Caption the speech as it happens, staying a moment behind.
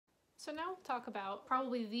So now we'll talk about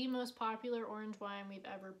probably the most popular orange wine we've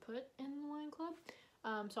ever put in the wine club.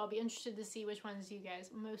 So I'll be interested to see which ones you guys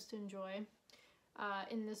most enjoy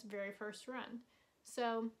in this very first run.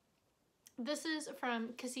 So this is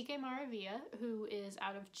from Cacique Maravilla, who is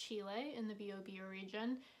out of Chile in the Bio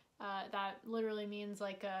region. That literally means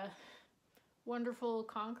like a wonderful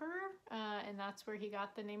conqueror, and that's where he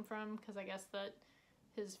got the name from, because I guess that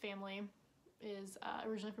his family is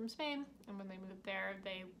originally from Spain, and when they moved there,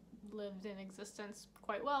 they lived in existence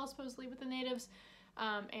quite well, supposedly, with the natives,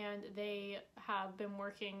 and they have been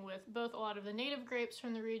working with both a lot of the native grapes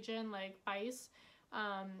from the region, like ice,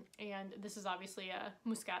 and this is obviously a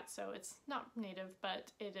Muscat, so it's not native,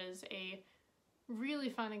 but it is a really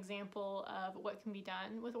fun example of what can be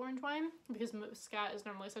done with orange wine, because Muscat is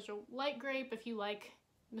normally such a light grape. If you like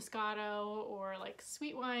Moscato or like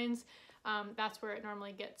sweet wines, that's where it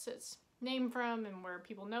normally gets its name from and where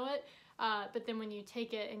people know it. But then when you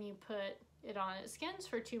take it and you put it on its skins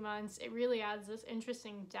for 2 months, it really adds this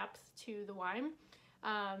interesting depth to the wine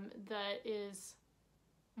that is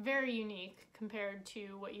very unique compared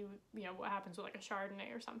to what what happens with like a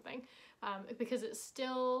Chardonnay or something, because it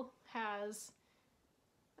still has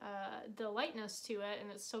the lightness to it,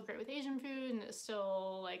 and it's still great with Asian food, and it's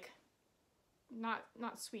still like not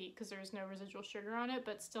sweet because there's no residual sugar on it,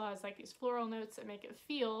 but still has like these floral notes that make it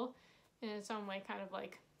feel in its own way kind of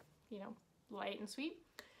like, light and sweet,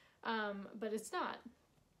 but it's not.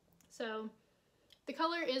 So the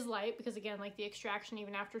color is light because, again, like the extraction,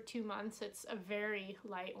 even after 2 months, it's a very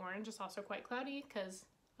light orange. It's also quite cloudy because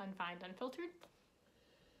unfined, unfiltered.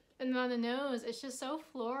 And then on the nose, it's just so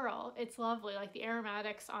floral. It's lovely. Like the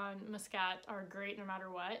aromatics on Muscat are great no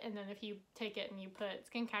matter what. And then if you take it and you put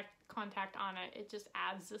skin contact on it, it just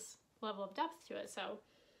adds this level of depth to it. So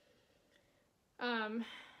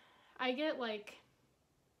I get like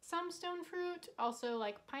some stone fruit, also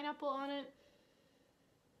like pineapple on it,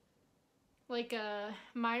 like a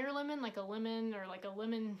Meyer lemon, like a lemon or like a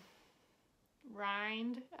lemon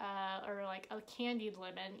rind, or like a candied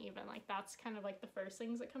lemon even. Like that's kind of like the first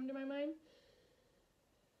things that come to my mind.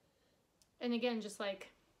 And again, just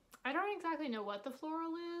like, I don't exactly know what the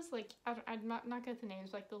floral is. Like, I'm not good at the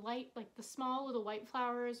names. Like the light, like the small little white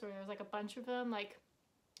flowers, or there's like a bunch of them, like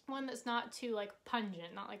one that's not too like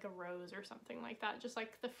pungent, not like a rose or something like that, just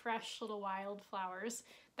like the fresh little wild flowers.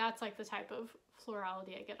 That's like the type of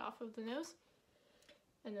florality I get off of the nose.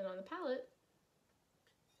 And then on the palate,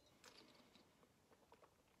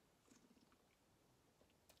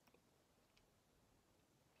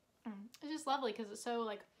 it's just lovely because it's so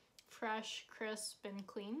like fresh, crisp, and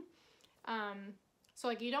clean. So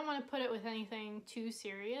like you don't want to put it with anything too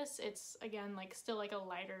serious. It's, again, like still like a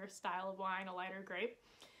lighter style of wine, a lighter grape.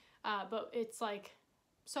 But it's like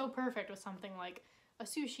so perfect with something like a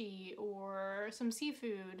sushi or some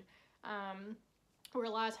seafood, where a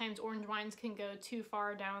lot of times orange wines can go too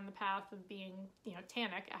far down the path of being,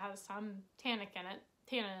 tannic. It has some tannin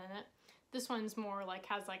in it. This one's more like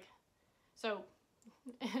has like, so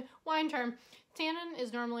wine term, tannin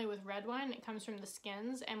is normally with red wine. It comes from the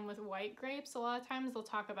skins, and with white grapes, a lot of times they'll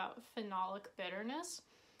talk about phenolic bitterness.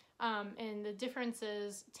 And the difference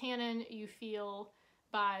is tannin you feel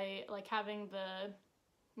by like having the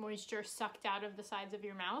moisture sucked out of the sides of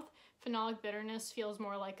your mouth. Phenolic bitterness feels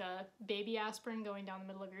more like a baby aspirin going down the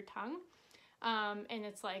middle of your tongue. And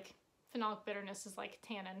it's like phenolic bitterness is like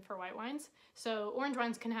tannin for white wines. So orange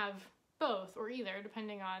wines can have both or either,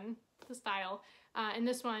 depending on the style. And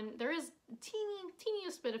this one, there is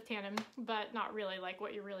teeniest bit of tannin, but not really. Like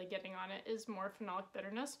what you're really getting on it is more phenolic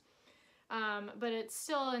bitterness. But it's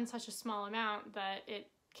still in such a small amount that it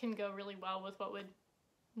can go really well with what would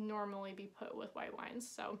normally be put with white wines.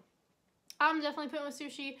 So I'm definitely putting with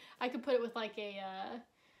sushi. I could put it with like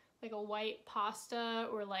a white pasta,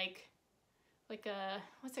 or like a,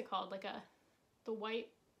 what's it called, like the white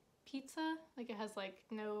pizza, like it has like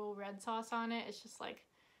no red sauce on it. It's just like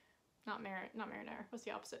not marinara. What's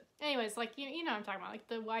the opposite? Anyways, like you know what I'm talking about, like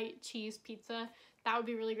the white cheese pizza. That would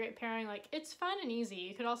be really great pairing. Like it's fun and easy.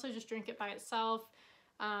 You could also just drink it by itself.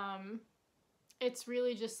 It's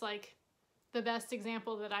really just like the best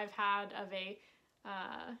example that I've had of a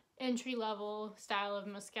entry-level style of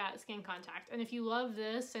Muscat skin contact. And if you love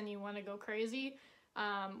this and you want to go crazy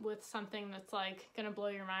with something that's like gonna blow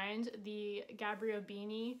your mind, the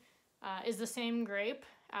Gabriobini is the same grape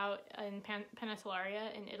out in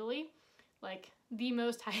Panatellaria in Italy, like the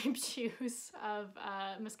most hyped juice of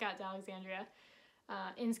Muscat d'Alexandria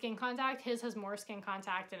in skin contact. His has more skin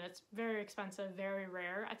contact, and it's very expensive, very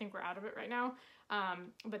rare. I think we're out of it right now.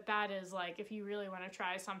 But that is like, if you really want to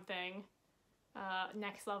try something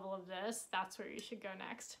next level of this, that's where you should go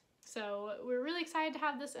next. So we're really excited to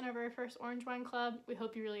have this in our very first Orange Wine Club. We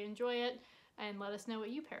hope you really enjoy it, and let us know what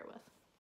you pair with.